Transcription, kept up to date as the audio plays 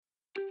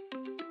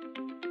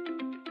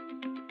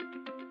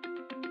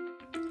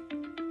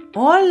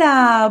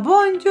Hola,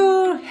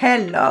 bonjour,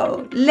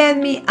 hello. Let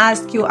me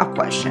ask you a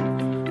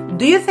question.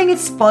 Do you think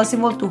it's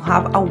possible to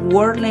have a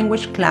world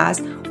language class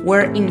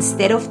where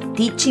instead of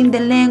teaching the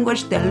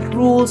language, the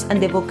rules,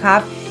 and the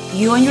vocab,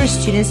 you and your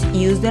students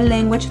use the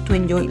language to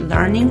enjoy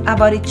learning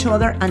about each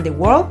other and the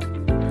world?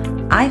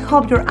 I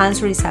hope your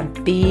answer is a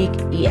big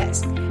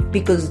yes,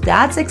 because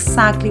that's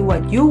exactly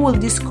what you will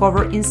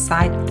discover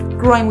inside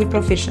Growing with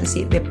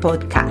Proficiency, the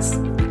podcast.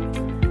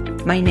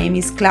 My name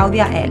is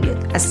Claudia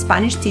Elliott, a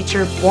Spanish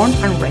teacher born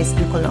and raised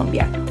in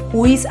Colombia,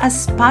 who is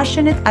as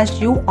passionate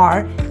as you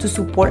are to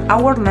support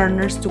our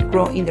learners to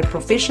grow in their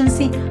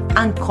proficiency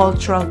and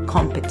cultural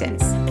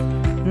competence.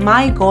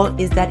 My goal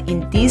is that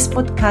in this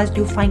podcast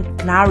you find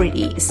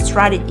clarity,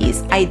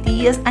 strategies,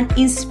 ideas, and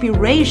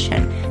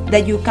inspiration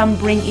that you can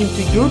bring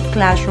into your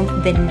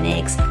classroom the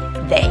next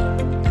day.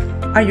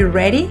 Are you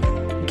ready?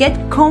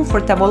 Get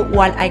comfortable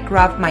while I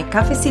grab my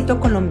cafecito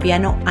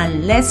colombiano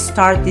and let's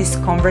start this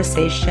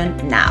conversation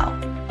now.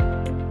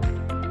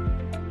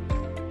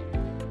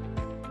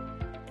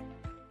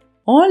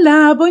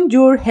 Hola,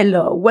 bonjour,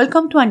 hello.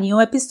 Welcome to a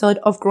new episode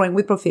of Growing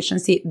with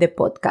Proficiency, the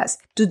podcast.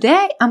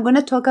 Today, I'm going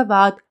to talk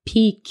about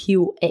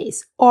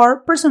PQAs, or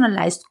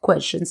personalized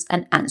questions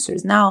and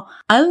answers. Now,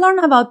 I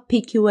learned about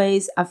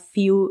PQAs a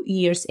few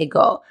years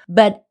ago,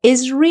 but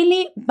it's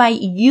really by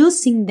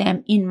using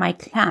them in my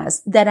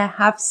class that I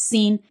have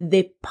seen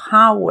the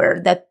power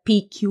that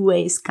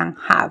PQAs can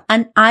have.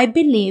 And I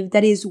believe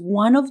that is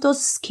one of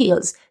those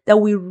skills that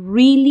we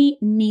really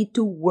need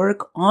to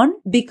work on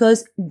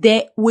because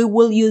we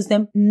will use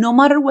them no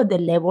matter what the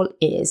level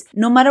is,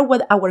 no matter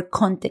what our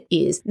content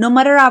is, no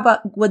matter about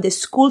what the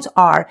schools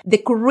are, the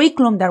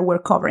curriculum that we're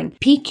covering.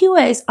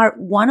 PQAs are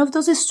one of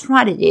those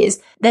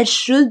strategies that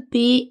should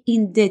be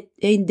in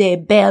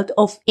the belt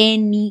of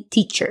any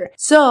teacher.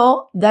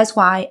 So that's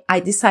why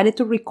I decided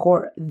to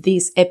record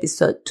this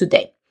episode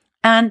today.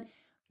 And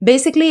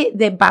basically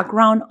the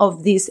background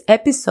of this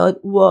episode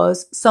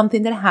was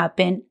something that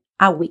happened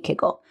a week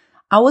ago.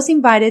 I was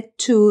invited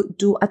to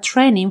do a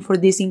training for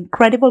this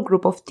incredible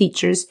group of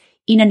teachers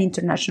in an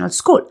international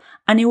school.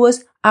 And it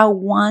was a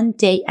 1.5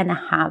 day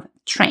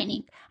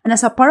training. And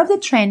as a part of the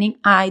training,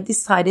 I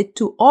decided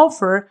to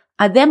offer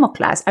a demo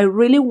class. I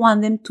really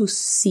want them to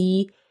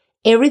see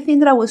everything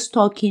that I was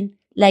talking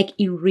like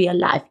in real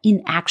life,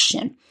 in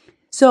action.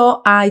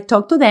 So I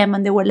talked to them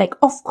and they were like,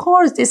 of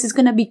course, this is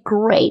going to be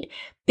great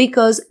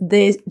because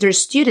their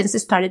students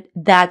started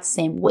that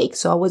same week.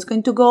 So I was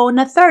going to go on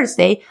a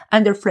Thursday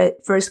and their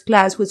first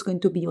class was going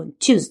to be on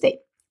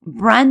Tuesday.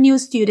 Brand new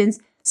students,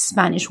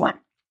 Spanish 1.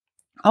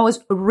 I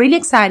was really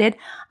excited.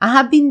 I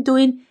have been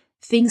doing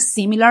things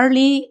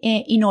similarly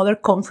in other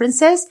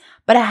conferences,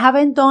 but I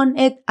haven't done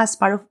it as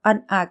part of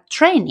a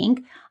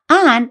training.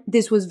 And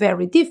this was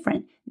very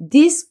different.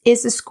 This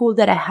is a school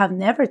that I have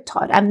never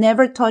taught. I've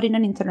never taught in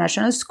an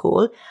international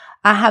school.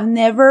 I have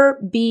never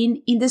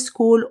been in the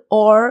school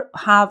or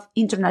have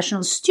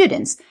international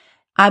students.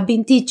 I've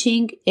been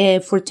teaching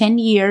for 10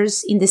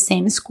 years in the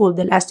same school.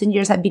 The last 10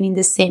 years I've been in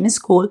the same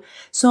school.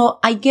 So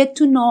I get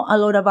to know a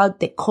lot about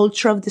the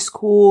culture of the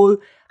school,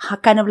 how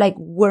kind of like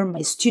where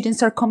my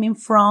students are coming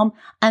from.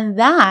 And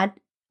that,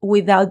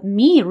 without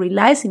me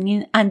realizing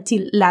it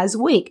until last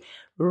week,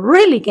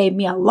 really gave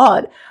me a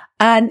lot.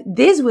 And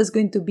this was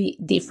going to be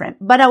different,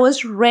 but I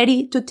was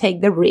ready to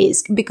take the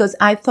risk because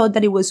I thought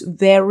that it was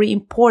very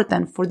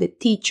important for the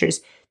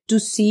teachers to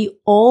see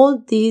all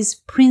these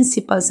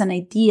principles and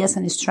ideas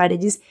and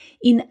strategies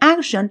in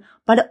action,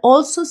 but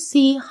also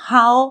see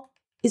how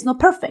it's not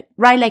perfect,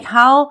 right? Like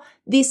how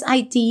this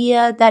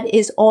idea that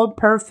is all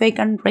perfect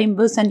and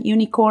rainbows and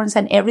unicorns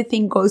and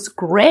everything goes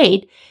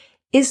great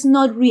is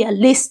not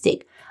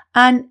realistic.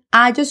 And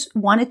I just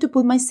wanted to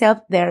put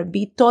myself there,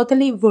 be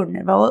totally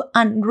vulnerable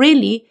and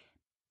really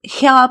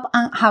help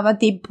and have a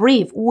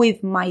debrief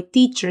with my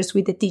teachers,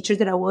 with the teachers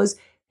that I was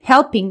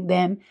helping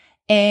them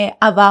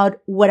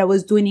about what I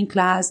was doing in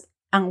class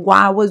and what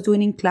I was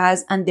doing in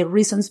class and the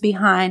reasons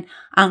behind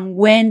and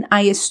when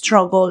I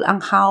struggled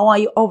and how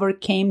I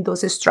overcame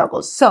those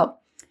struggles. So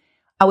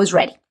I was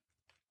ready.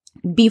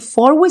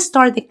 Before we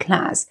start the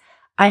class,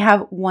 I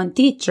have one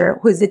teacher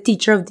who is the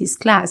teacher of this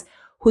class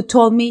who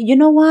told me, you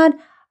know what?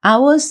 I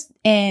was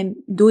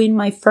doing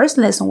my first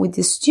lesson with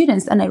the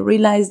students and I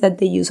realized that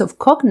the use of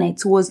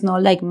cognates was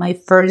not like my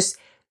first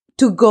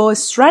to-go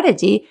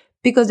strategy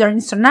because they're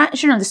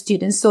international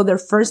students. So their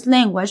first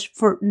language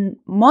for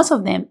most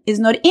of them is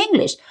not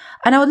English.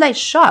 And I was like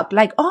shocked,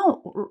 like,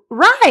 oh,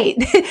 right.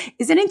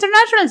 It's an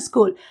international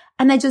school.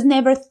 And I just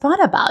never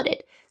thought about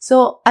it.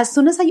 So as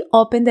soon as I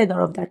opened the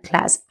door of that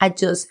class, I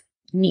just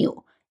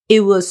knew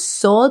it was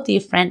so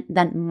different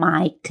than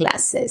my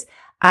classes.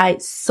 I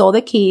saw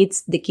the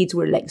kids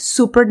were like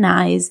super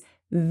nice,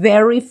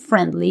 very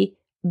friendly,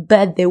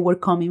 but they were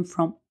coming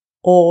from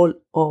all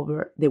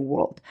over the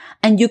world.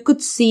 And you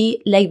could see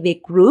like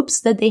the groups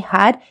that they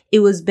had,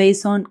 it was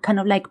based on kind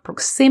of like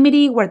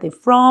proximity, where they're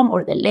from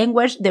or the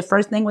language, the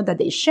first language that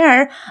they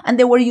share. And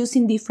they were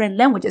using different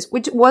languages,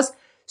 which was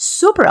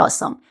super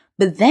awesome.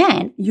 But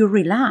then you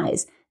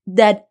realize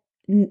that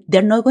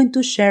they're not going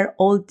to share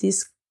all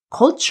these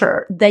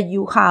culture that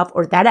you have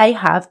or that I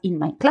have in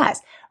my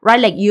class, right?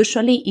 Like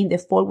usually in the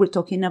fall, we're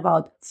talking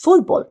about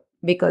football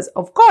because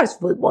of course,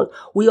 football.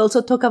 We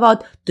also talk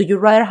about, do you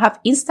rather have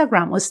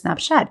Instagram or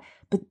Snapchat?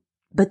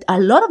 But a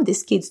lot of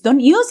these kids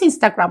don't use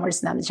Instagram or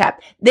Snapchat.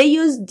 They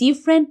use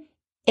different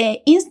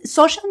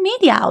social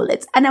media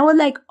outlets. And I was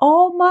like,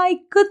 oh my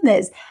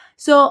goodness.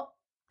 So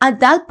at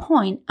that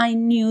point, I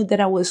knew that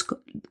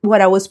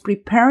what I was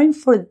preparing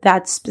for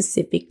that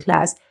specific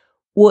class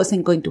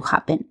wasn't going to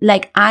happen.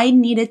 Like I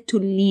needed to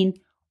lean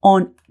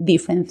on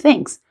different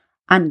things.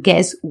 And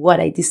guess what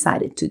I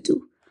decided to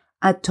do?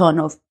 A ton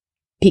of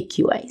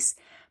PQAs.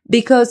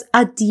 Because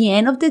at the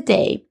end of the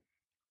day,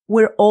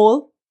 we're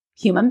all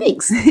human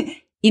beings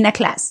in a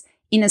class,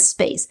 in a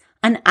space.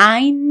 And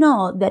I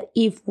know that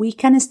if we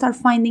can start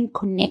finding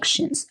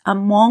connections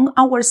among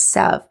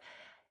ourselves,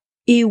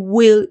 it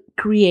will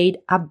create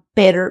a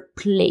better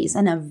place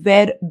and a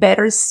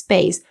better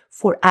space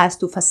for us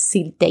to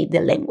facilitate the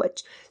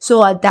language.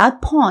 So at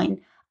that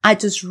point, I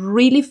just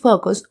really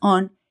focused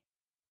on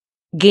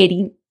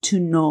getting to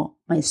know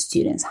my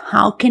students.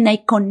 How can I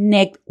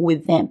connect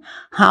with them?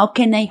 How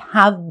can I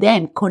have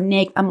them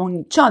connect among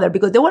each other?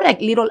 Because they were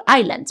like little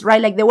islands,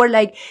 right? Like they were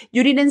like,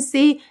 you didn't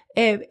see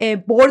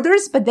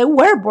borders, but they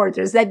were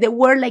borders. Like they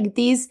were like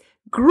these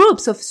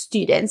groups of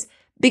students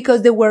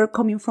because they were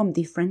coming from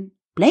different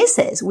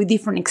places with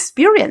different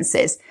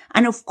experiences.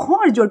 And of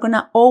course, you're going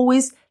to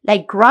always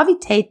like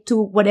gravitate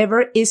to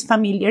whatever is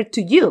familiar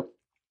to you.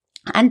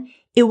 And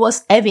it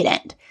was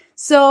evident.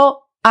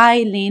 So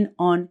I lean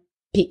on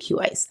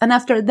PQAs. And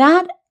after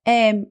that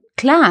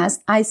class,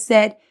 I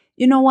said,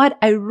 you know what?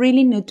 I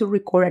really need to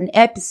record an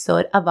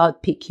episode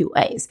about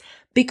PQAs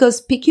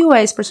because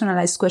PQAs,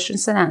 personalized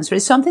questions and answers,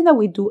 is something that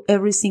we do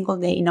every single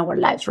day in our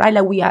lives, right?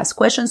 Like we ask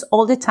questions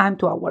all the time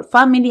to our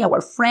family, our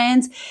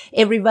friends,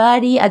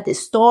 everybody at the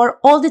store,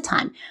 all the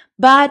time.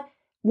 But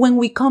when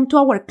we come to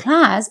our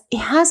class, it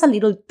has a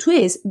little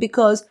twist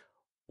because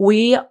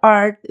we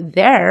are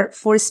there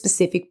for a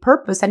specific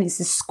purpose and it's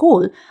a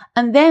school.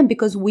 And then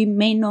because we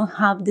may not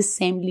have the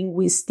same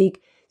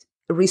linguistic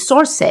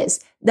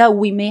resources that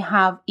we may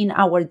have in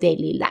our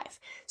daily life.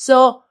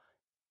 So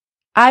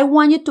I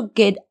want you to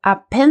get a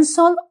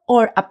pencil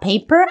or a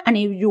paper. And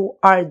if you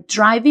are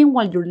driving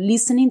while you're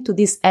listening to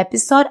this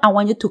episode, I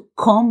want you to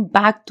come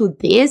back to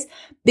this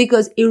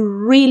because it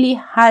really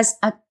has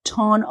a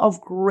ton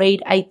of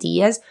great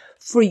ideas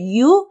for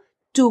you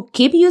to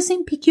keep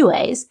using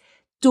PQAs,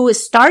 to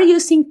start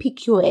using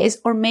PQAs,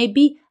 or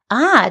maybe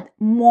add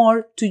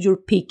more to your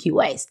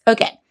PQAs.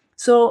 Okay,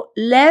 so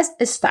let's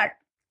start.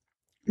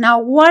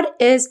 Now, what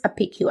is a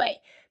PQA?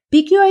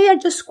 PQA are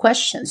just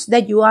questions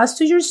that you ask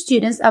to your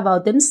students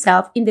about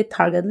themselves in the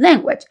target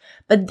language.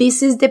 But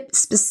this is the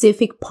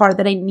specific part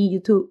that I need you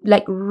to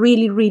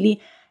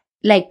really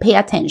pay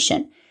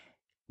attention.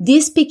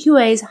 These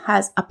PQAs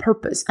has a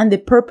purpose, and the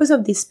purpose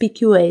of these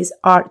PQAs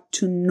are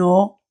to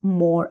know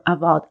more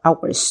about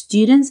our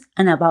students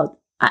and about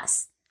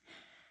us,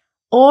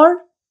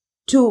 or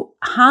to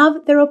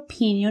have their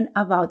opinion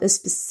about a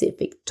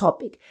specific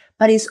topic.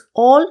 But it's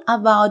all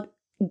about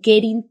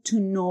getting to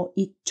know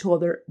each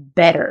other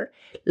better,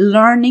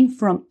 learning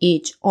from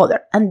each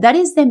other. And that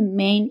is the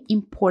main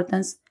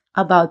importance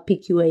about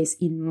PQAs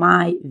in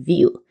my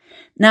view.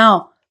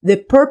 Now, the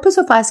purpose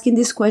of asking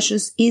these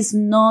questions is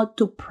not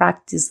to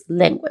practice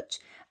language.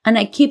 And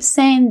I keep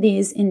saying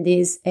this in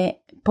this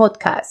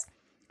podcast.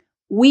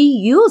 We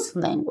use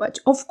language.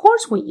 Of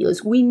course we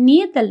use. We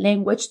need the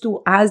language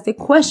to ask the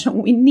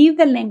question. We need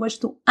the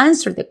language to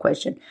answer the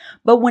question.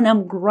 But when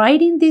I'm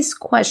writing these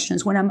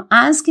questions, when I'm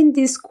asking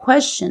these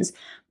questions,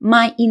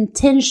 my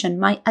intention,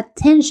 my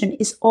attention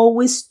is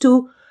always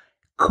to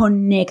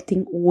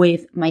connecting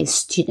with my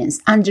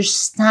students,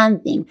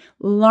 understanding,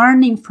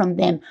 learning from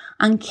them,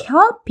 and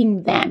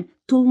helping them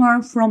to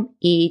learn from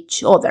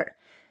each other.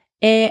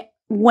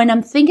 When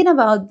I'm thinking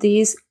about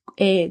this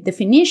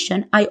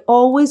definition, I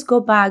always go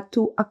back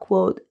to a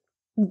quote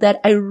that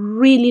I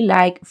really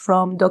like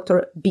from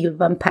Dr. Bill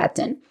Van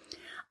Patten.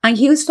 And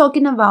he was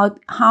talking about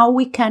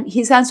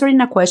he's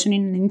answering a question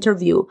in an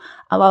interview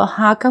about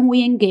how can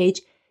we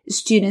engage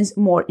students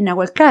more in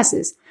our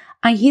classes.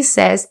 And he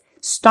says,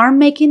 start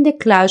making the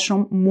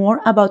classroom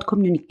more about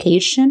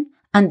communication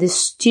and the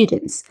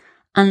students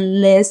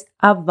and less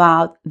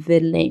about the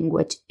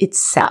language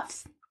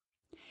itself.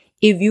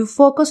 If you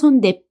focus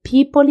on the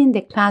people in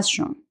the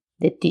classroom,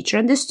 the teacher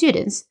and the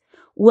students,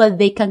 what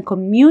they can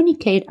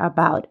communicate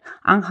about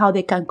and how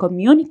they can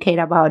communicate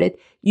about it,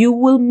 you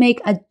will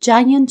make a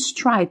giant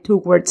stride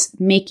towards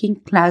making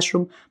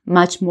classroom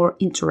much more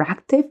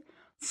interactive,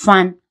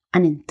 fun,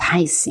 and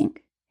enticing.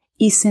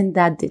 Isn't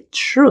that the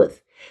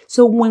truth?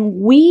 So when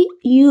we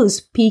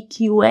use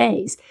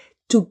PQAs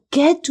to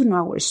get to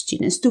know our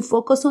students, to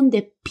focus on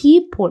the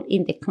people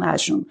in the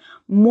classroom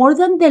more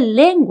than the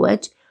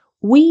language,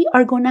 we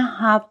are going to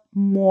have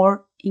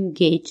more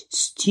engaged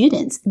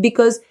students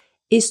because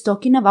it's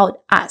talking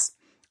about us.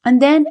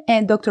 And then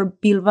Dr.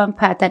 Bill Van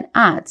Patten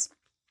adds,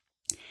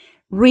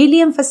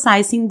 really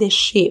emphasizing the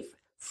shift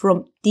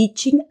from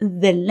teaching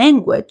the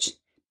language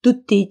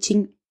to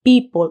teaching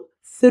people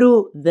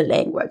through the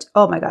language.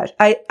 Oh my gosh.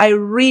 I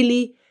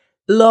really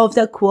love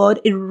that quote.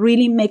 It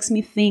really makes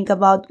me think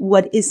about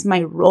what is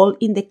my role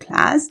in the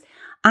class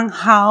and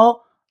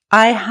how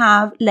I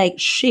have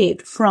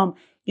shift from,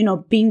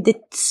 being the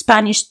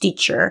Spanish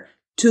teacher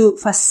to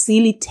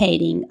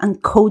facilitating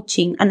and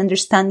coaching and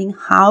understanding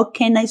how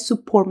can I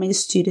support my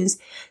students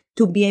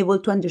to be able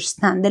to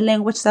understand the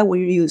language that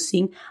we're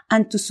using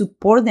and to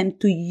support them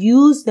to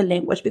use the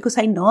language, because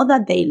I know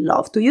that they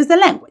love to use the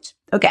language.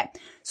 Okay.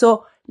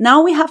 So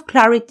now we have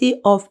clarity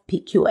of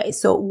PQA.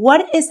 So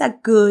what is a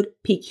good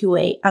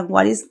PQA and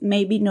what is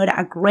maybe not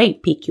a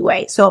great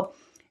PQA? So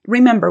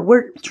remember,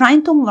 we're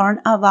trying to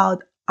learn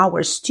about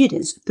our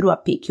students through a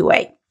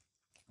PQA.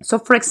 So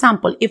for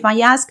example, if I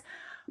ask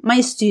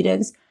my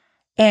students,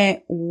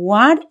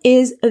 what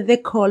is the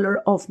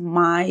color of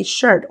my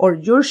shirt or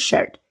your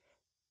shirt?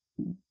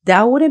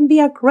 That wouldn't be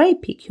a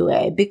great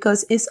PQA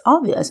because it's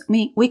obvious. I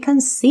mean, we can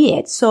see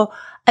it. So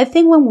I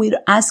think when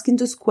we're asking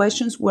those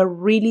questions, we're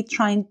really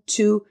trying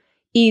to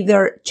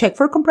either check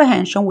for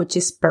comprehension, which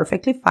is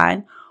perfectly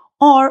fine,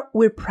 or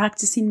we're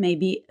practicing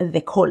maybe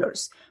the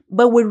colors.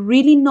 But we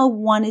really not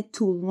wanted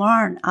to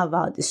learn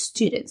about the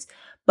students.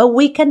 But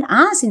we can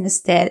ask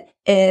instead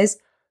is,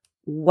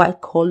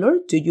 what color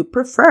do you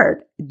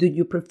prefer? Do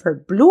you prefer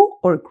blue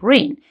or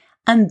green?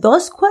 And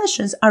those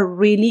questions are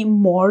really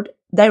more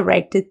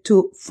directed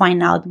to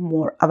find out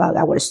more about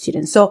our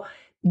students. So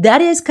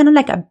that is kind of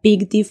like a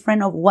big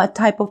difference of what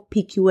type of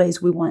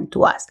PQAs we want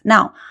to ask.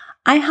 Now,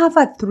 I have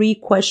a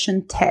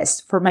 3-question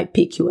test for my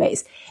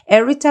PQAs.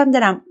 Every time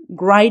that I'm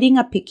writing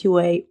a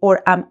PQA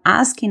or I'm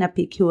asking a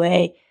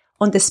PQA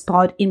on the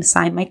spot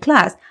inside my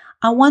class,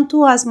 I want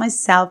to ask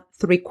myself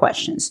 3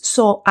 questions.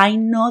 So I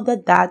know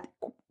that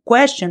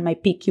question, my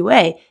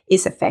PQA,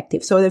 is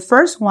effective. So the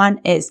first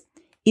one is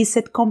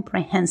it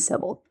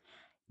comprehensible?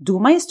 Do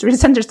my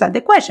students understand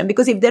the question?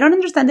 Because if they don't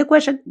understand the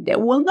question, they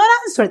will not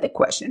answer the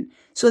question.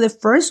 So the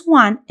first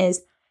one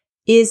is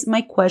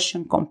my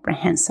question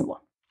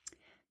comprehensible?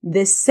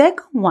 The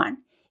second one,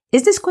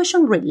 is this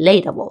question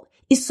relatable?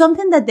 Is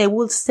something that they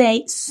will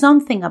say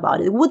something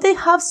about it? Would they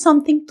have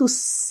something to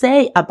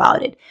say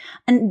about it?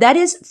 And that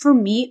is, for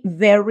me,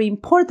 very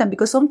important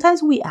because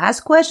sometimes we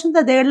ask questions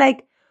that they're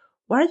like,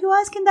 what are you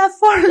asking that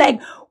for?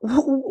 Like,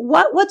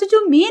 what did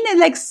you mean? It's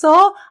like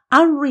so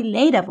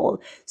unrelatable.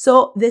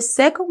 So the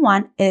second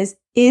one is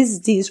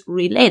this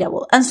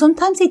relatable? And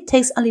sometimes it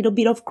takes a little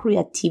bit of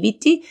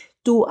creativity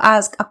to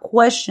ask a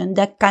question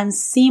that can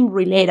seem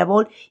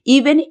relatable,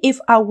 even if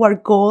our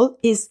goal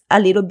is a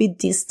little bit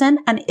distant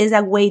and is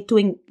a way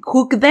to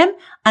hook them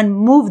and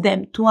move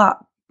them to a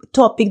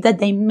topic that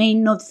they may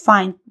not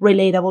find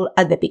relatable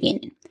at the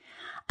beginning.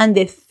 And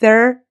the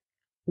third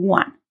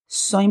one,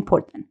 so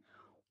important.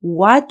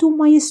 What do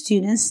my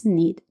students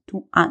need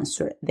to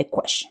answer the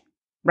question,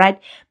 right?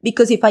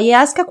 Because if I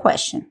ask a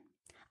question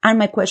and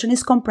my question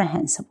is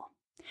comprehensible,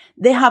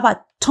 they have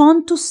a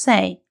ton to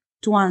say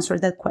to answer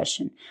that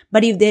question.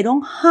 But if they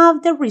don't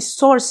have the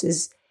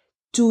resources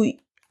to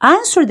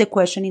answer the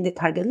question in the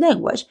target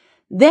language,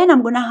 then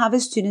I'm going to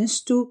have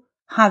students to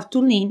have to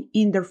lean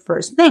in their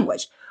first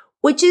language,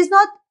 which is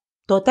not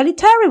totally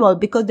terrible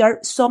because there are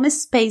some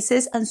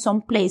spaces and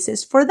some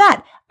places for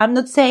that. I'm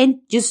not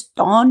saying just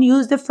don't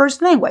use the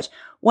first language.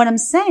 What I'm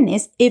saying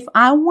is if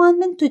I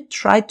want them to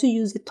try to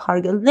use the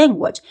target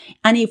language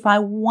and if I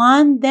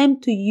want them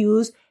to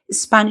use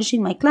Spanish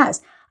in my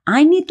class,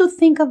 I need to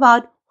think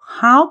about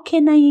how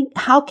can I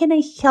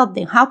help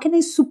them? How can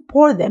I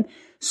support them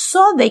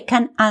so they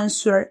can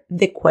answer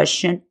the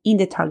question in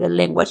the target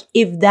language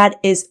if that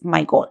is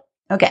my goal?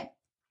 Okay.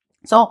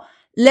 So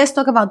let's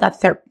talk about that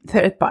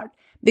third part.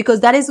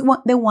 Because that is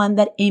the one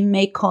that it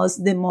may cause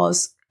the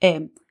most,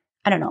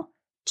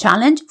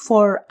 challenge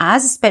for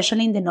us,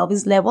 especially in the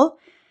novice level.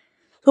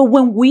 So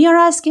when we are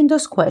asking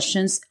those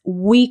questions,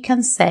 we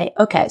can say,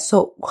 okay,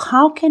 so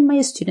how can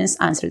my students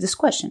answer this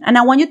question? And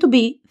I want you to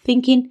be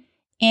thinking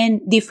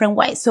in different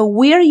ways. So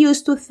we are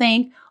used to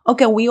think,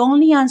 okay, we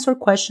only answer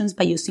questions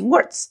by using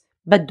words.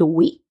 But do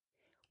we?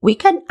 We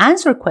can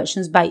answer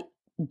questions by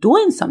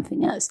doing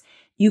something else.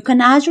 You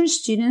can ask your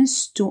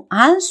students to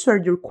answer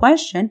your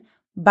question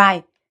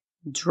by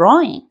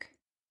drawing.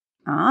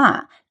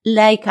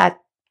 Like a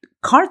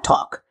card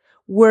talk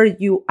where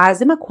you ask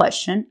them a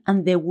question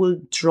and they will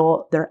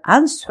draw their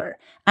answer.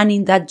 And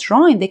in that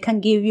drawing, they can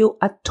give you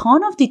a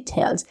ton of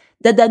details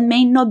that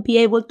may not be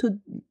able to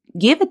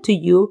give it to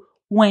you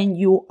when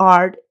you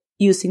are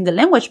using the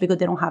language because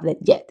they don't have that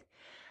yet.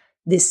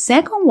 The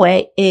second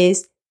way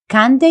is,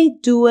 can they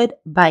do it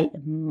by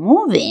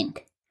moving?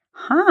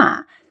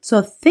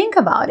 So think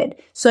about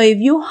it. So if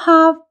you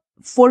have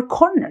 4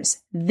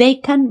 corners, they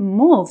can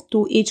move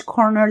to each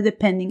corner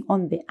depending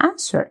on the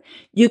answer.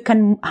 You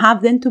can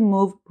have them to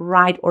move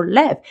right or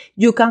left.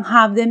 You can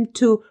have them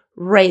to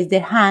raise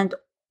the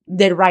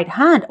right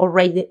hand or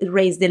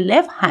raise the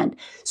left hand.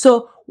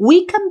 So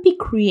we can be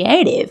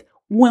creative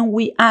when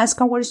we ask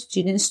our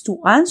students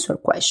to answer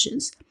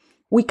questions.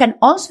 We can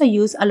also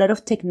use a lot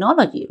of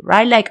technology,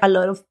 right? Like a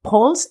lot of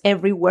polls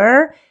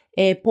everywhere.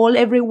 a poll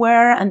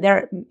everywhere, and there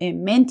are a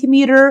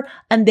Mentimeter,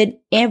 and then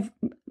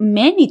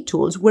many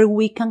tools where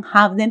we can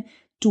have them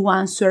to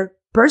answer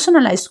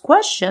personalized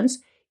questions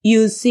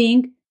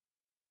using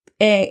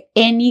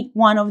any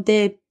one of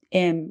the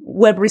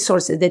web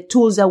resources, the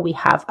tools that we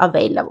have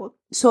available.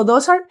 So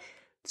those are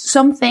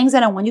some things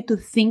that I want you to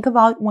think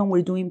about when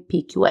we're doing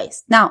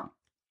PQAs. Now,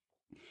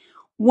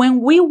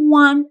 when we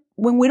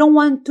don't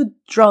want to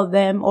draw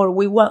them, or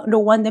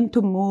don't want them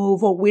to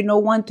move, or we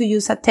don't want to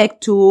use a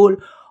tech tool,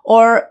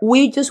 or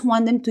we just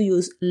want them to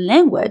use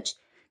language,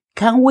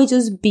 can we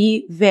just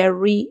be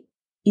very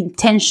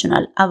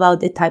intentional about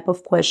the type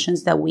of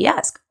questions that we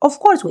ask? Of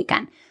course we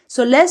can.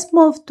 So let's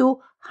move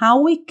to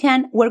how we're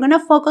going to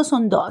focus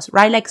on those,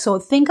 right? Like, so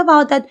think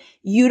about that.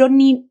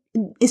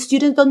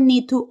 Students don't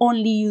need to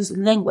only use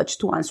language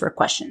to answer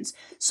questions.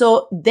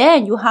 So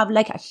then you have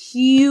like a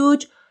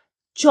huge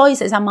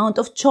amount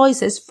of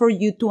choices for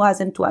you to ask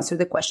them to answer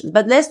the questions.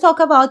 But let's talk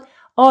about,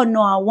 oh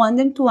no, I want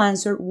them to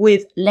answer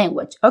with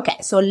language. Okay,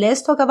 so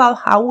let's talk about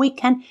how we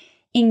can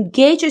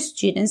engage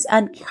students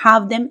and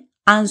have them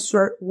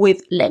answer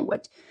with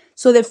language.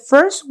 So the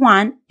first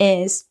one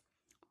is,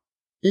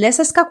 let's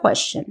ask a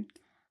question,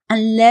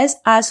 and let's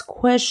ask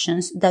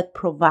questions that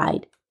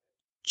provide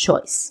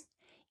choice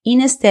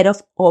instead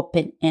of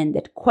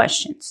open-ended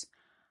questions,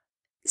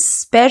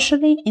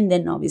 especially in the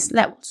novice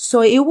level.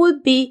 So it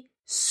would be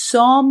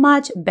so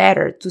much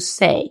better to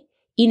say,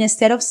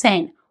 instead of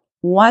saying,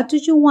 what do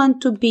you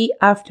want to be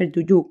after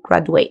you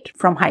graduate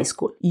from high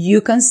school?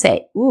 You can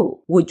say,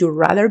 would you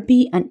rather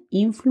be an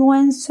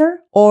influencer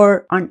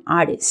or an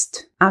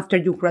artist after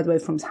you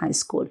graduate from high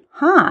school?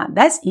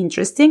 That's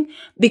interesting,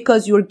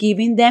 because you're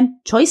giving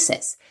them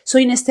choices. So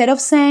instead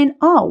of saying,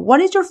 what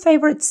is your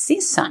favorite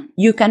season?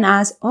 You can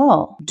ask,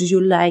 do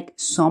you like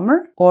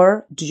summer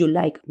or do you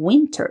like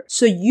winter?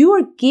 So you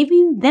are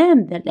giving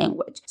them the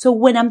language. So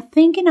when I'm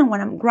thinking and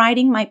when I'm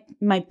writing my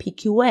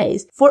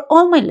PQAs for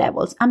all my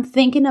levels, I'm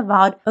thinking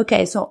about,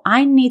 okay, so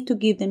I need to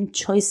give them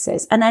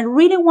choices. And I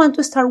really want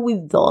to start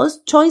with those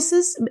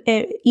choices,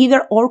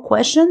 either or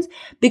questions,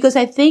 because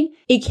I think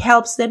it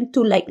helps them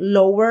to like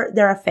lower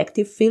their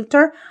affective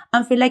filter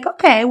and feel like,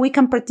 okay, we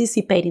can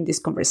participate in this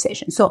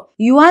conversation. So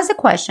you ask a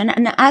question,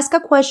 and ask a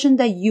question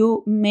that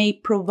you may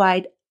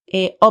provide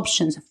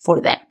options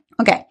for them.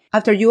 Okay.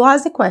 After you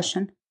ask the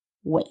question,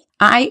 wait.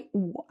 I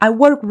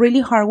work really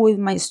hard with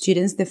my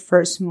students the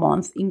first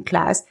month in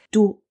class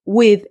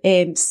with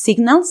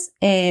signals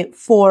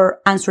for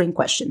answering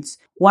questions.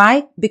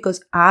 Why?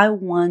 Because I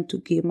want to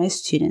give my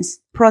students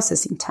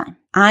processing time.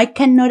 I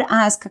cannot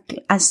ask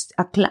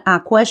a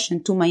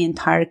question to my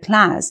entire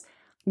class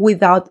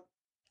without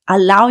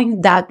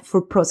allowing that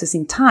for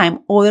processing time.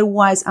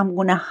 Otherwise, I'm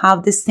going to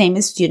have the same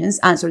students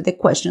answer the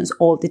questions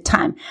all the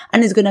time.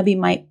 And it's going to be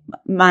my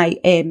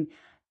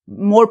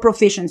more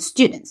proficient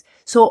students.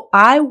 So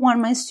I want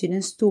my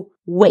students to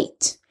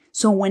wait.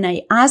 So when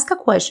I ask a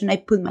question, I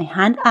put my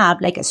hand up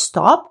like a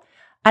stop,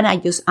 and I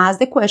just ask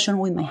the question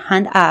with my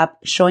hand up,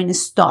 showing a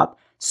stop.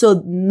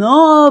 So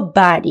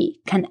nobody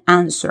can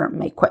answer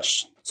my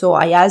question. So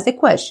I ask the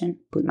question,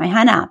 put my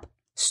hand up,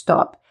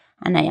 stop,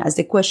 and I ask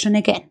the question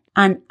again.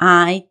 And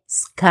I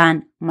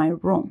scan my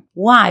room.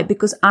 Why?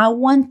 Because I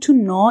want to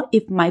know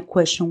if my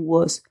question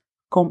was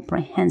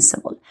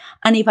comprehensible.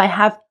 And if I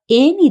have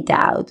any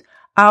doubt,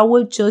 I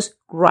will just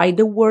write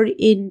the word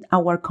in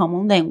our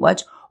common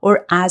language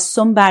or ask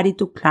somebody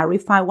to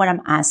clarify what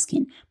I'm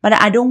asking. But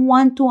I don't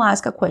want to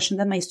ask a question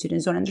that my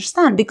students don't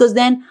understand, because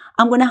then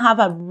I'm going to have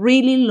a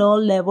really low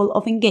level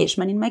of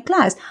engagement in my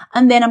class.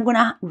 And then I'm going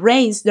to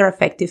raise their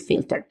affective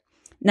filter.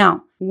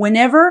 Now,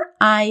 whenever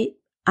I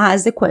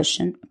ask the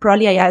question,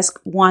 probably I ask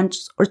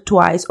once or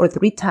twice or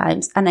 3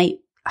 times, and I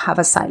have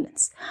a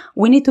silence.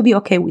 We need to be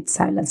okay with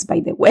silence,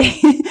 by the way,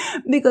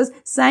 because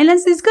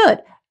silence is good.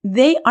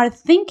 They are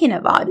thinking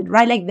about it,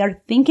 right? Like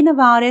they're thinking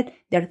about it.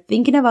 They're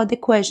thinking about the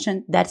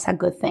question. That's a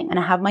good thing. And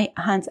I have my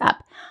hands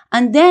up.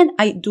 And then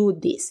I do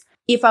this.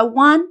 If I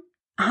want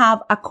to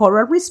have a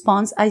choral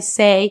response, I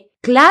say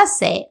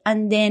clase,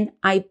 and then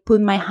I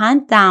put my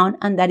hand down,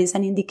 and that is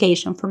an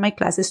indication for my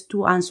classes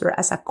to answer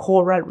as a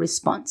choral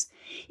response.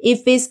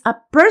 If it's a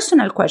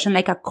personal question,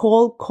 like a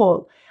cold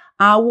call,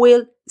 I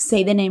will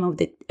say the name of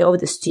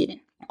the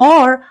student,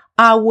 or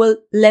I will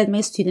let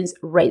my students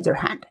raise their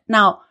hand.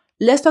 Now,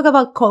 let's talk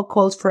about cold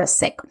calls for a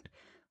second.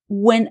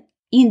 When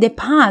in the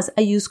past,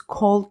 I use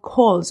cold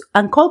calls,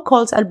 and cold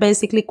calls are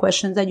basically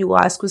questions that you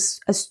ask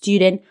a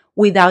student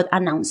without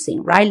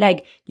announcing, right?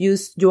 Like you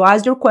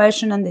ask your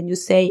question and then you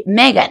say,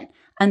 Megan,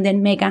 and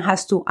then Megan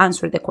has to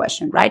answer the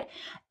question, right?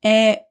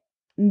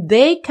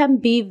 They can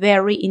be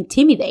very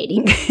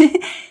intimidating.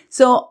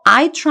 So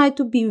I try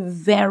to be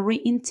very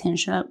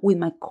intentional with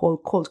my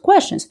cold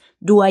questions.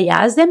 Do I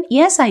ask them?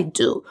 Yes, I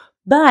do.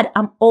 But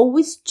I'm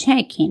always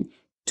checking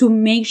to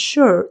make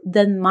sure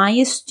that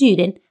my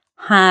student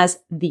has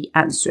the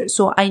answer.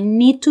 So I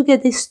need to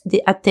get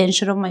the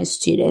attention of my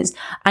students.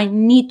 I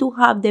need to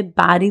have the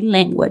body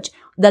language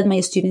that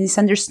my student is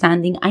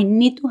understanding. I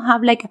need to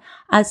have like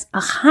a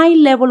high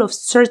level of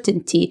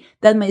certainty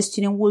that my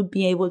student will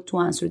be able to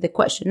answer the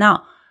question.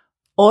 Now,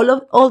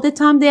 all the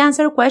time they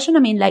answer a question? I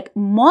mean, like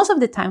most of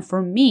the time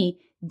for me,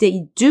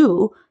 they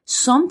do.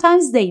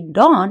 Sometimes they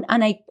don't,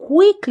 and I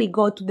quickly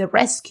go to the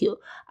rescue.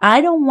 I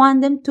don't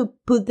want them to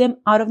put them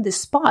out of the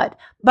spot,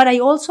 but I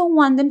also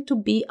want them to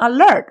be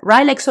alert,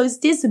 right? Like, so it's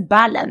this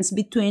balance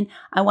between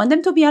I want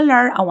them to be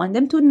alert, I want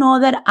them to know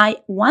that I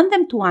want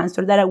them to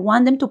answer, that I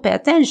want them to pay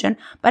attention,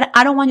 but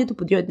I don't want you to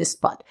put you in the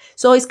spot.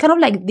 So it's kind of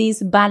like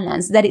this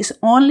balance that is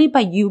only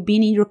by you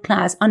being in your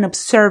class and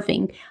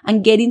observing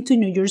and getting to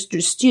know your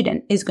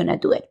student is going to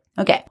do it.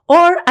 Okay.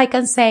 Or I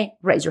can say,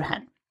 raise your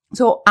hand.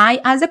 So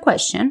I ask a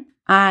question.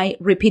 I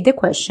repeat the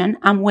question.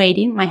 I'm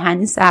waiting. My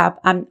hand is up.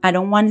 I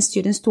don't want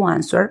students to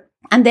answer.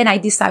 And then I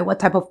decide what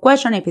type of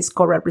question, if it's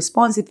correct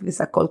response, if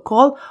it's a cold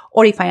call,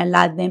 or if I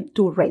allow them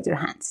to raise their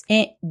hands.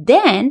 And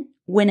then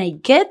when I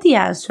get the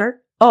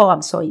answer, oh,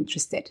 I'm so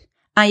interested.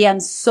 I am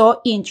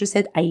so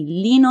interested. I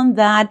lean on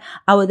that.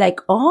 I was like,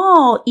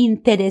 oh,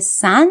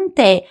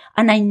 interesante.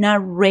 And I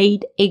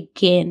narrate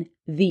again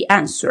the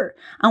answer.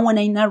 And when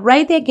I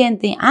narrate again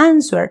the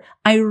answer,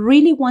 I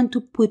really want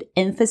to put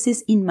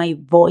emphasis in my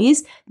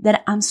voice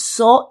that I'm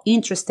so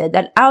interested,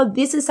 that, oh,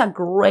 this is a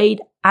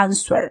great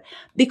answer,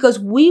 because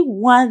we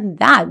want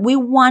that. We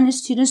want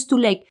students to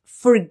like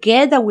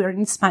forget that we're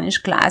in Spanish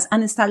class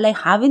and start like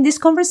having this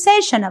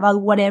conversation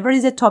about whatever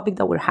is the topic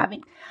that we're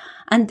having.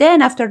 And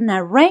then after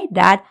narrate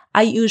that,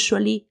 I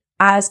usually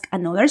ask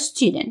another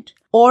student,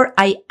 or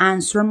I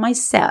answer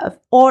myself,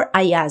 or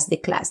I ask the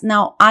class.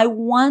 Now, I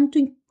want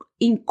to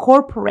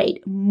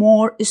incorporate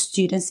more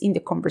students in the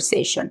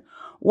conversation.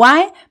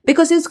 Why?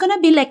 Because it's going to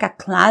be like a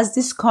class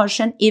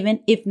discussion,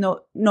 even if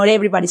not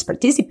everybody's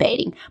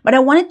participating. But I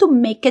wanted to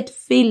make it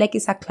feel like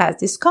it's a class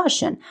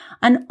discussion.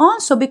 And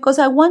also because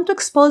I want to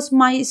expose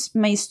my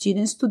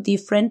students to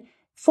different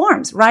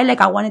forms, right?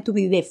 Like I want it to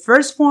be the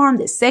first form,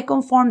 the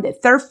second form, the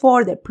third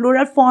form, the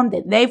plural form,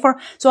 the they form.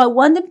 So I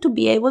want them to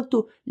be able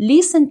to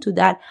listen to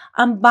that.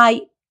 And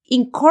by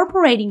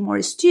incorporating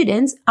more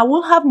students, I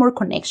will have more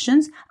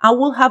connections, I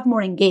will have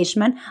more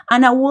engagement,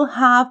 and I will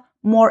have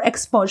more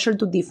exposure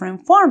to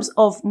different forms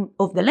of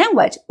the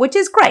language, which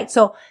is great.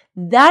 So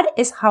that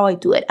is how I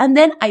do it. And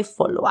then I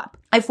follow up.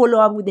 I follow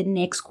up with the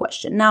next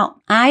question.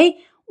 Now, I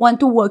want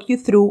to walk you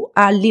through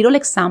a little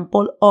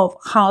example of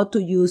how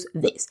to use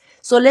this.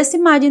 So let's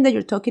imagine that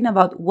you're talking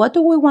about what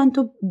do we want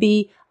to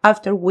be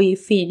after we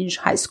finish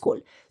high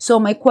school. So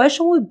my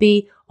question would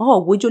be, oh,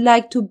 would you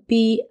like to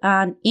be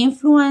an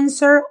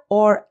influencer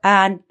or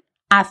an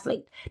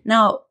athlete?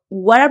 Now,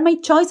 what are my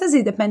choices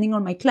is depending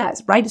on my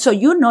class, right? So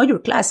you know your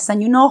classes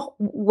and you know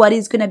what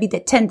is going to be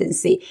the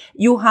tendency.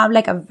 You have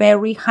like a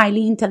very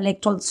highly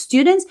intellectual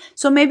students.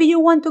 So maybe you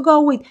want to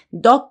go with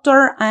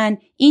doctor and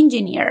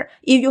engineer.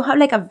 If you have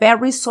like a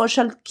very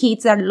social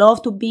kids that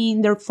love to be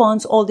in their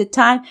phones all the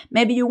time,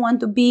 maybe you want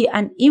to be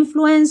an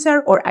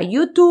influencer or a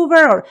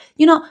YouTuber or,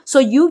 so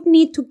you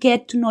need to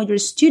get to know your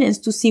students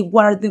to see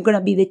what are going to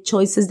be the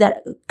choices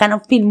that kind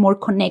of feel more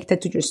connected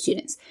to your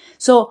students.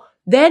 So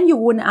then you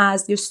would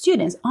ask your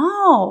students,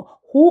 oh,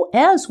 who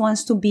else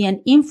wants to be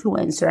an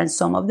influencer? And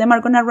some of them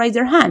are going to raise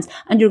their hands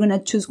and you're going to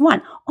choose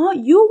one. Oh,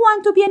 you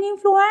want to be an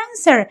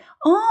influencer.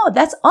 Oh,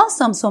 that's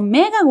awesome. So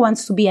Megan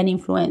wants to be an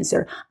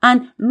influencer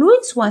and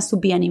Luis wants to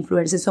be an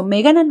influencer. So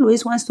Megan and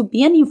Luis wants to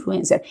be an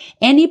influencer.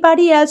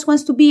 Anybody else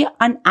wants to be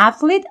an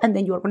athlete? And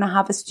then you're going to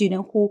have a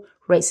student who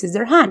raises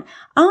their hand.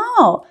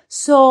 Oh,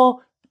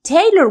 so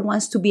Taylor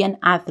wants to be an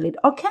athlete.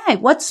 Okay,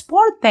 what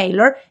sport,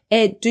 Taylor?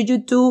 Do you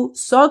do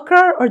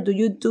soccer or do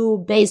you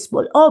do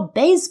baseball? Oh,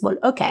 baseball.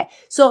 Okay.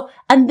 So,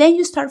 and then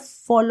you start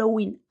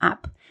following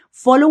up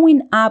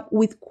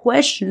with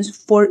questions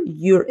for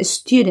your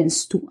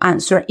students to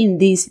answer in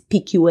this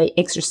PQA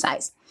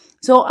exercise.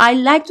 So I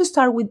like to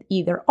start with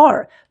either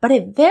or, but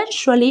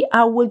eventually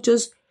I will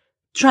just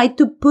try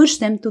to push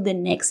them to the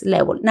next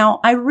level. Now,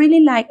 I really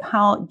like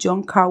how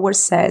John Coward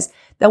says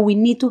that we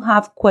need to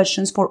have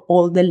questions for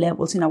all the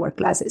levels in our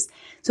classes.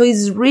 So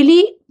it's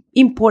really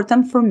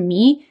important for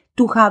me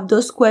to have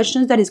those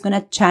questions that is going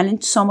to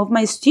challenge some of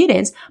my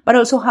students, but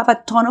also have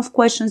a ton of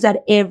questions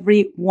that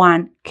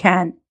everyone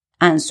can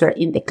answer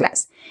in the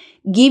class.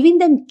 Giving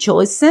them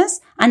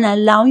choices and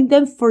allowing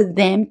them for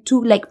them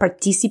to like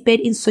participate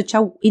in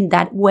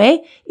that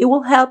way, it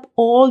will help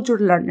all your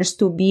learners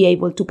to be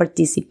able to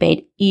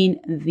participate in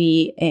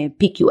the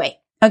PQA.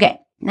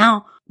 Okay.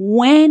 Now,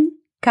 when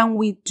can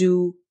we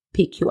do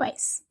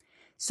PQAs?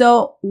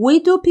 So we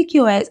do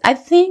PQAs.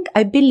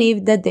 I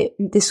believe that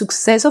the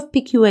success of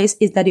PQAs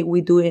is that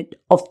we do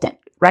it often,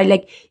 right?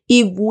 Like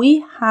if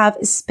we have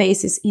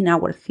spaces in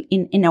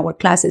our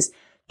classes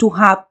to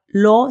have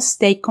low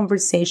stake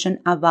conversation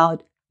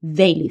about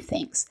daily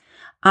things.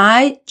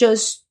 I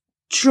just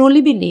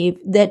truly believe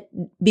that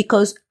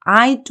because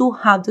I do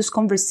have those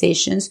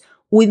conversations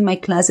with my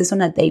classes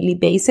on a daily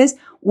basis.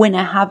 When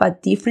I have a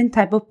different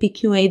type of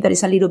PQA that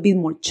is a little bit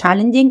more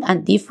challenging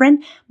and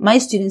different, my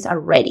students are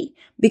ready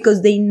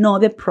because they know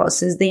the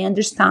process. They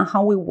understand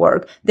how we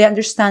work. They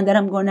understand that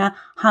I'm going to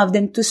have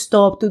them to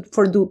stop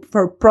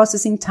for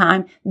processing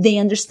time. They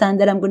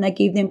understand that I'm going to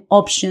give them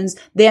options.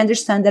 They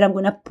understand that I'm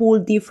going to pull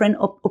different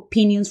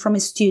opinions from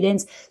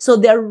students. So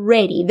they're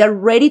ready. They're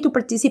ready to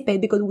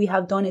participate because we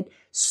have done it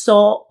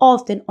so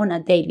often on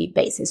a daily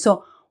basis.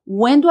 So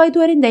when do I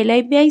do it on a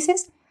daily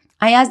basis?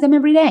 I ask them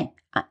every day.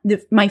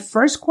 My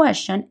first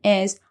question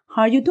is,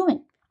 how are you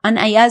doing? And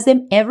I ask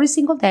them every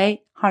single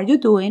day, how are you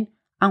doing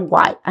and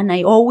why? And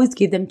I always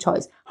give them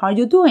choice. How are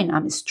you doing?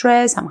 I'm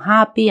stressed. I'm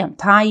happy. I'm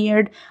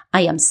tired.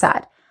 I am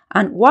sad.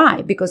 And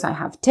why? Because I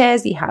have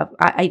tests.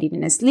 I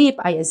didn't sleep.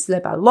 I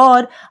slept a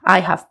lot. I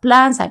have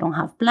plans. I don't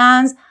have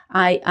plans.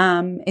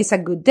 It's a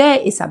good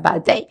day. It's a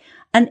bad day.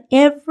 And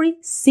every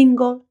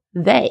single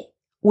day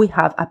we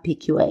have a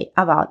PQA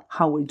about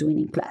how we're doing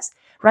in class.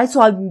 Right?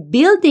 So I'm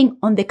building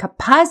on the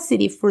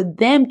capacity for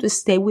them to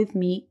stay with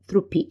me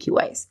through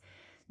PQAs.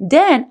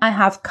 Then I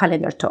have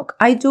calendar talk.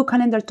 I do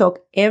calendar talk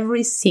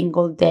every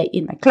single day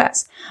in my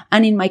class.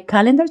 And in my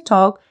calendar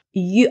talk,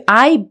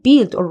 I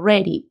built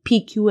already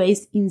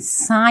PQAs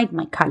inside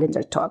my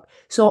calendar talk.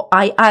 So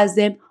I ask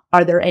them,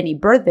 are there any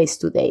birthdays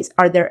today?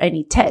 Are there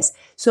any tests?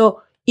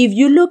 So if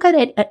you look at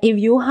it, if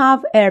you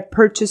have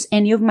purchased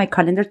any of my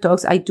calendar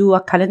talks, I do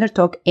a calendar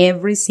talk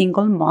every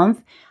single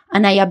month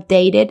and I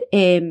update it.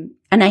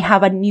 And I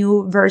have a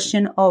new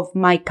version of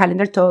my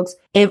calendar talks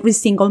every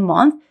single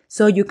month.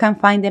 So you can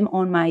find them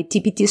on my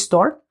TPT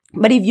store.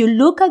 But if you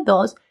look at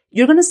those,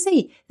 you're going to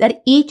see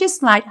that each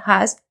slide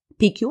has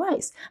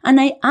PQAs.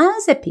 And I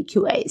ask the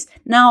PQAs.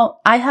 Now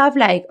I have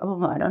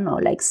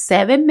like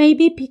 7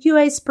 maybe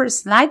PQAs per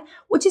slide,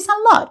 which is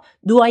a lot.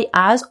 Do I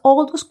ask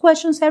all those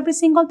questions every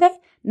single day?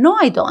 No,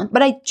 I don't.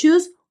 But I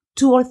choose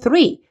 2 or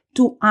 3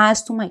 to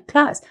ask to my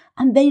class.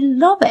 And they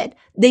love it.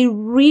 They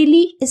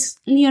really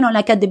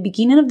like at the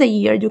beginning of the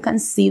year, you can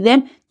see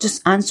them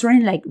just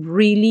answering like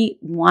really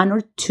 1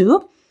 or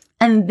 2.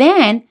 And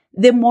then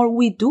the more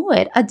we do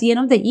it at the end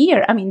of the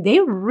year, they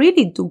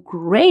really do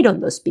great on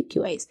those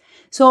PQAs.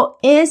 So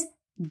it's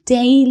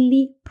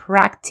daily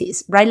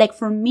practice, right? Like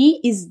for me,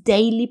 it's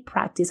daily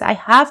practice. I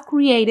have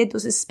created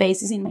those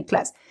spaces in my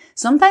class.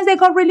 Sometimes they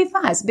go really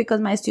fast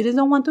because my students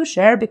don't want to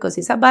share because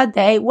it's a bad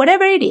day,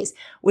 whatever it is.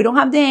 We don't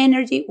have the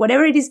energy,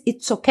 whatever it is,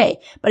 it's okay.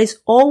 But it's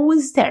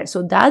always there.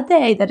 So that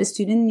day that a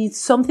student needs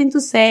something to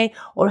say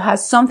or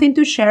has something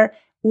to share,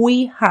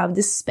 we have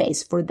the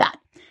space for that.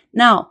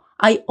 Now,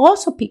 I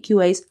also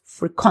PQAs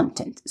for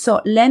content.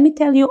 So let me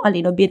tell you a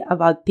little bit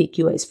about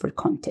PQAs for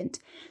content.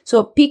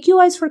 So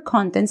PQAs for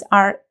contents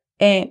are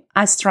a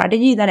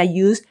strategy that I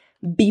use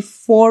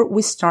before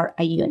we start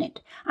a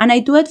unit. And I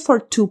do it for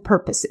 2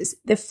 purposes.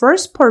 The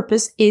first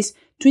purpose is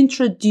to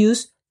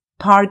introduce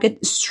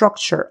target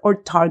structure or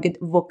target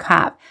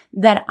vocab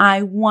that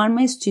I want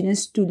my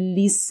students to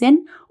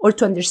listen or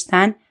to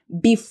understand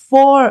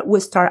before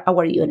we start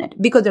our unit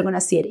because they're going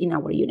to see it in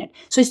our unit.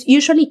 So it's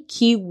usually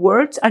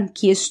keywords and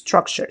key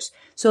structures.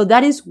 So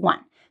that is one.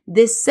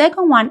 The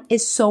second one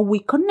is so we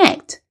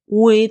connect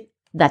with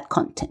that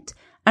content.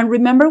 And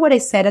remember what I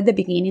said at the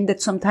beginning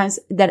that sometimes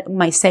that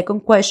my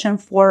second question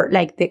for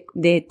like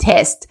the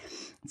test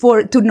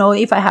to know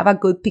if I have a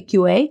good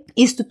PQA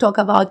is to talk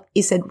about,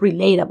 is it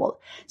relatable?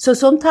 So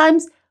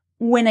sometimes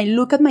when I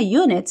look at my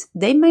units,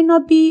 they might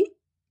not be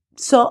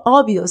so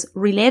obvious,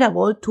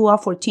 relatable to a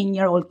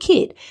 14-year-old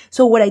kid.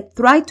 So what I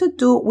try to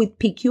do with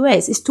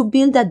PQAs is to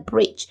build that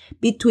bridge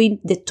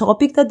between the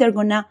topic that they're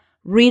going to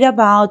read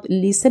about,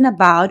 listen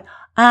about,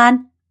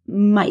 and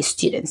my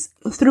students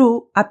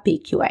through a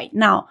PQA.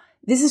 Now,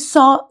 this is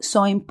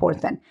so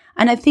important.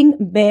 And I think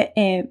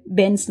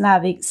Ben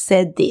Slavik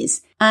said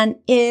this, and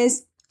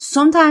is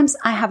sometimes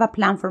I have a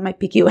plan for my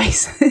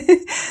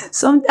PQAs.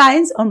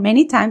 Sometimes or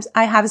many times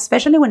I have,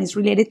 especially when it's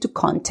related to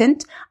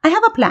content, I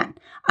have a plan.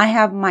 I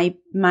have my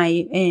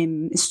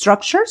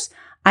structures,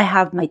 I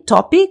have my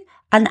topic,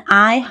 and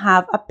I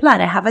have a plan.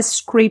 I have a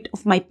script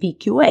of my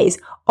PQAs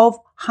of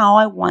how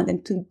I want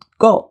them to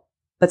go.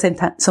 But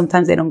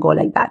sometimes they don't go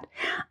like that.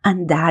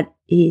 And that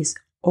is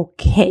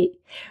okay.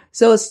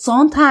 So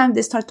sometimes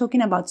they start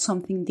talking about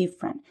something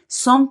different.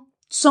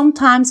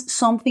 Sometimes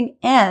something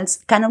else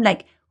kind of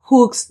like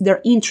hooks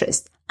their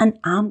interest. And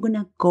I'm going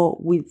to go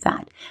with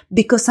that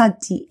because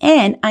at the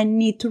end, I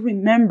need to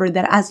remember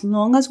that as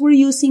long as we're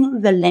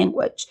using the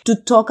language to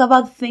talk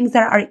about things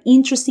that are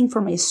interesting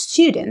for my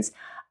students,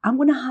 I'm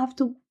going to have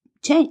to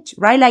change,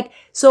 right? Like,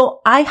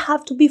 so I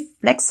have to be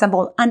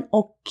flexible and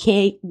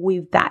okay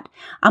with that.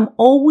 I'm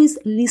always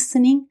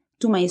listening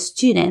to my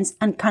students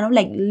and kind of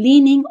like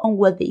leaning on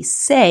what they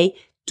say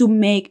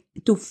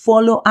to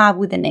follow up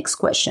with the next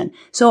question.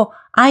 So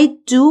I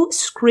do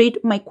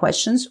script my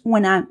questions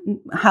when I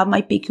have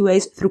my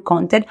PQAs through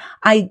content.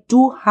 I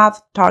do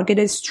have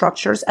targeted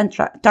structures and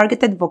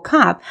targeted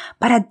vocab,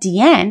 but at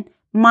the end,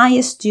 my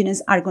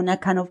students are going to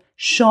kind of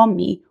show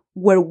me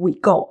where we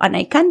go. And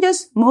I can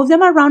just move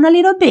them around a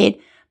little bit,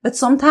 But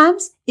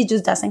sometimes it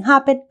just doesn't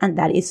happen, and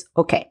that is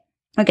okay.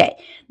 Okay,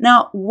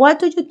 now what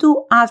do you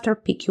do after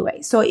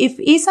PQA? So if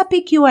it's a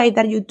PQA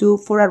that you do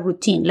for a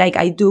routine, like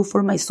I do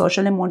for my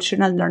social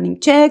emotional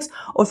learning checks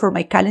or for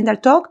my calendar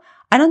talk,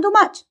 I don't do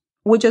much.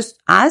 We just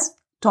ask,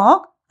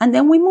 talk, and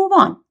then we move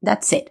on.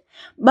 That's it.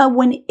 But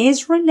when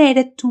it's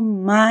related to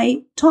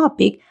my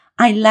topic,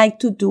 I like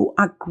to do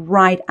a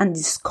write and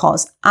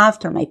discuss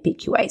after my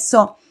PQA.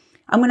 So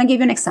I'm going to give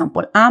you an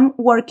example. I'm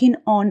working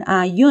on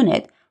a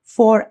unit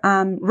for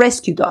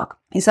rescue dog.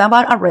 It's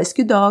about a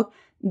rescue dog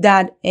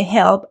that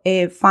helped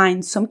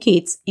find some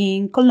kids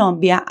in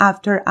Colombia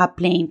after a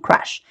plane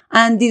crash.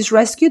 And this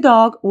rescue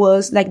dog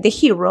was like the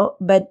hero,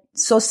 but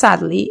so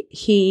sadly,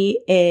 he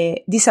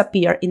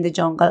disappeared in the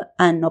jungle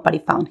and nobody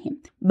found him.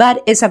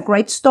 But it's a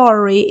great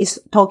story. It's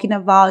talking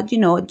about,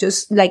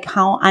 just like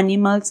how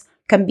animals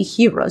can be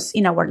heroes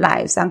in our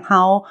lives and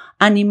how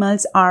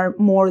animals are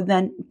more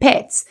than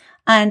pets.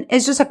 And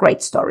it's just a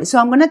great story. So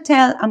I'm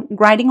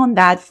writing on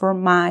that for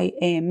my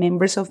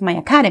members of my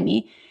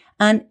academy.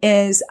 And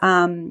is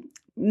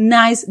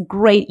nice,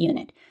 great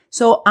unit.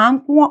 So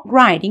I'm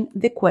writing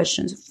the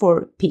questions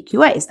for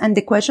PQAs. And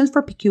the questions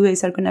for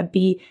PQAs are going to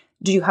be,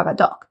 do you have a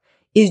dog?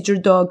 Is your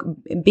dog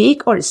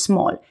big or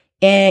small?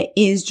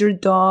 Is your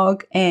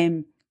dog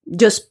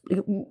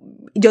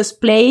just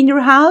play in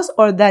your house,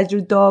 or does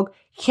your dog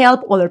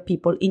help other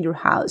people in your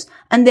house?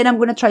 And then I'm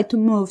going to try to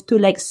move to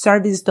like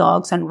service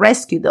dogs and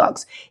rescue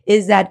dogs.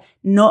 Is that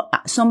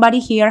somebody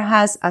here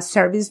has a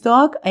service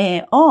dog?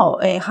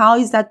 How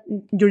is that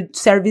your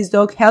service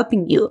dog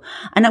helping you?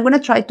 And I'm going to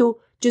try to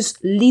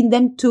just lead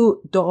them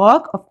to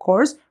dog, of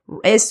course,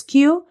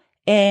 rescue,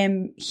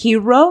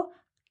 hero,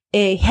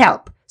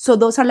 help. So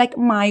those are like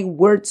my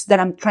words that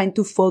I'm trying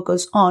to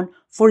focus on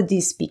for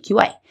this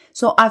PQA.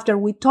 So after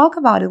we talk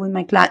about it with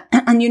my class,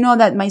 and you know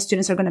that my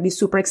students are going to be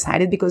super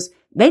excited because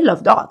they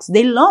love dogs,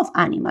 they love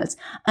animals,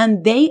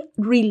 and they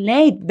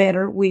relate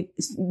better with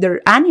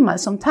their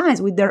animals sometimes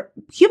with their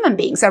human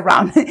beings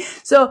around.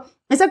 So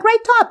it's a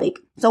great topic.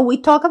 So we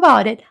talk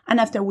about it. And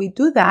after we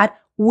do that,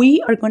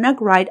 we are going to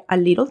write a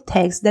little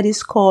text that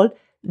is called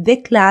The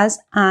Class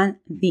and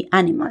the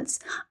Animals.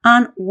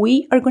 And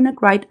we are going to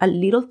write a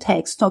little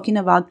text talking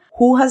about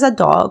who has a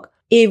dog,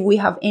 if we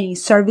have any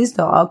service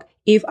dog,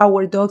 if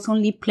our dogs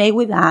only play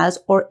with us,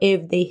 or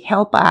if they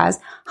help us,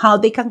 how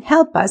they can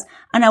help us.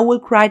 And I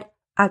will write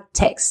a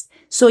text.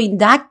 So in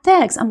that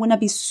text, I'm going to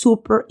be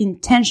super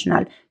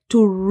intentional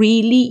to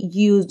really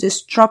use the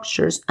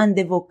structures and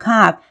the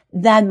vocab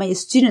that my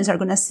students are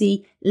going to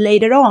see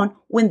later on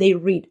when they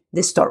read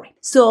the story.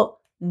 So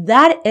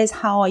that is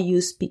how I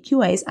use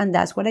PQAs, and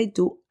that's what I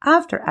do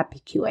after a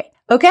PQA.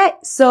 Okay,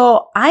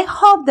 so I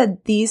hope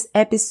that this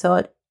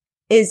episode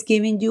is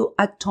giving you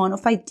a ton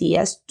of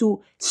ideas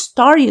to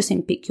start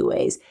using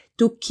PQAs,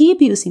 to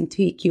keep using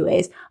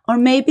PQAs, or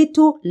maybe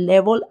to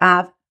level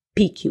up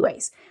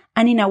PQAs.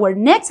 And in our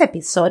next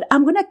episode,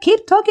 I'm going to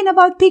keep talking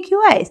about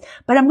PQAs,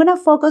 but I'm going to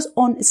focus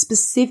on a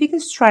specific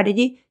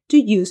strategy to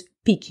use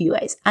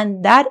PQAs,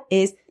 and that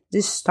is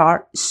the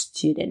Star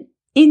Student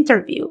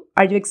Interview.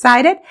 Are you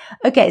excited?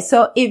 Okay,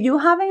 so if you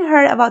haven't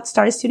heard about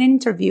Star Student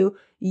Interview,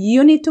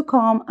 you need to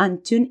come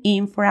and tune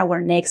in for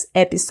our next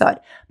episode.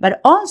 But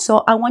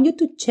also, I want you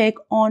to check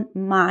on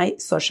my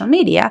social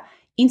media,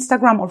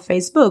 Instagram or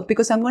Facebook,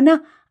 because I'm going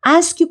to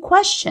ask you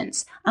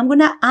questions. I'm going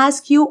to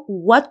ask you,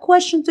 what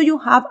questions do you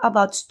have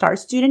about Star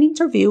Student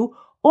Interview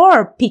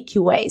or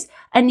PQAs?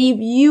 And if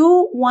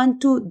you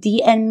want to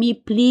DM me,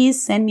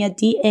 please send me a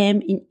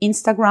DM in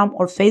Instagram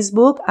or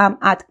Facebook. I'm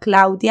at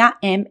Claudia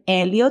M.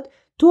 Elliott,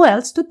 2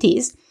 L's, 2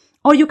 T's.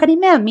 Or you can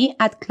email me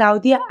at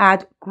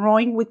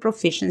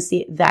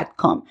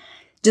claudia@growingwithproficiency.com.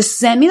 Just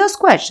send me those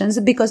questions,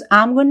 because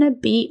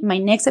my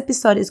next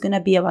episode is going to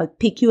be about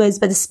PQAs,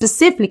 but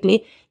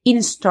specifically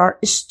in Star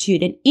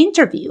Student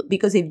Interview.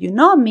 Because if you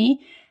know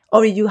me,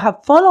 or you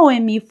have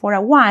followed me for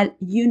a while,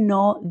 you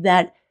know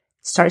that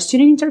Star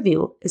Student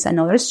Interview is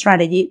another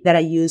strategy that I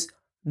use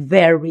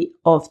very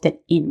often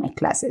in my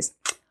classes.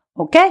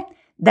 Okay,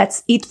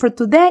 that's it for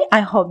today. I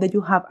hope that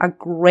you have a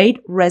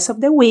great rest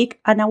of the week,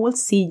 and I will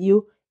see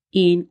you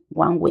in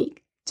 1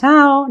 week.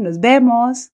 Chao, nos vemos.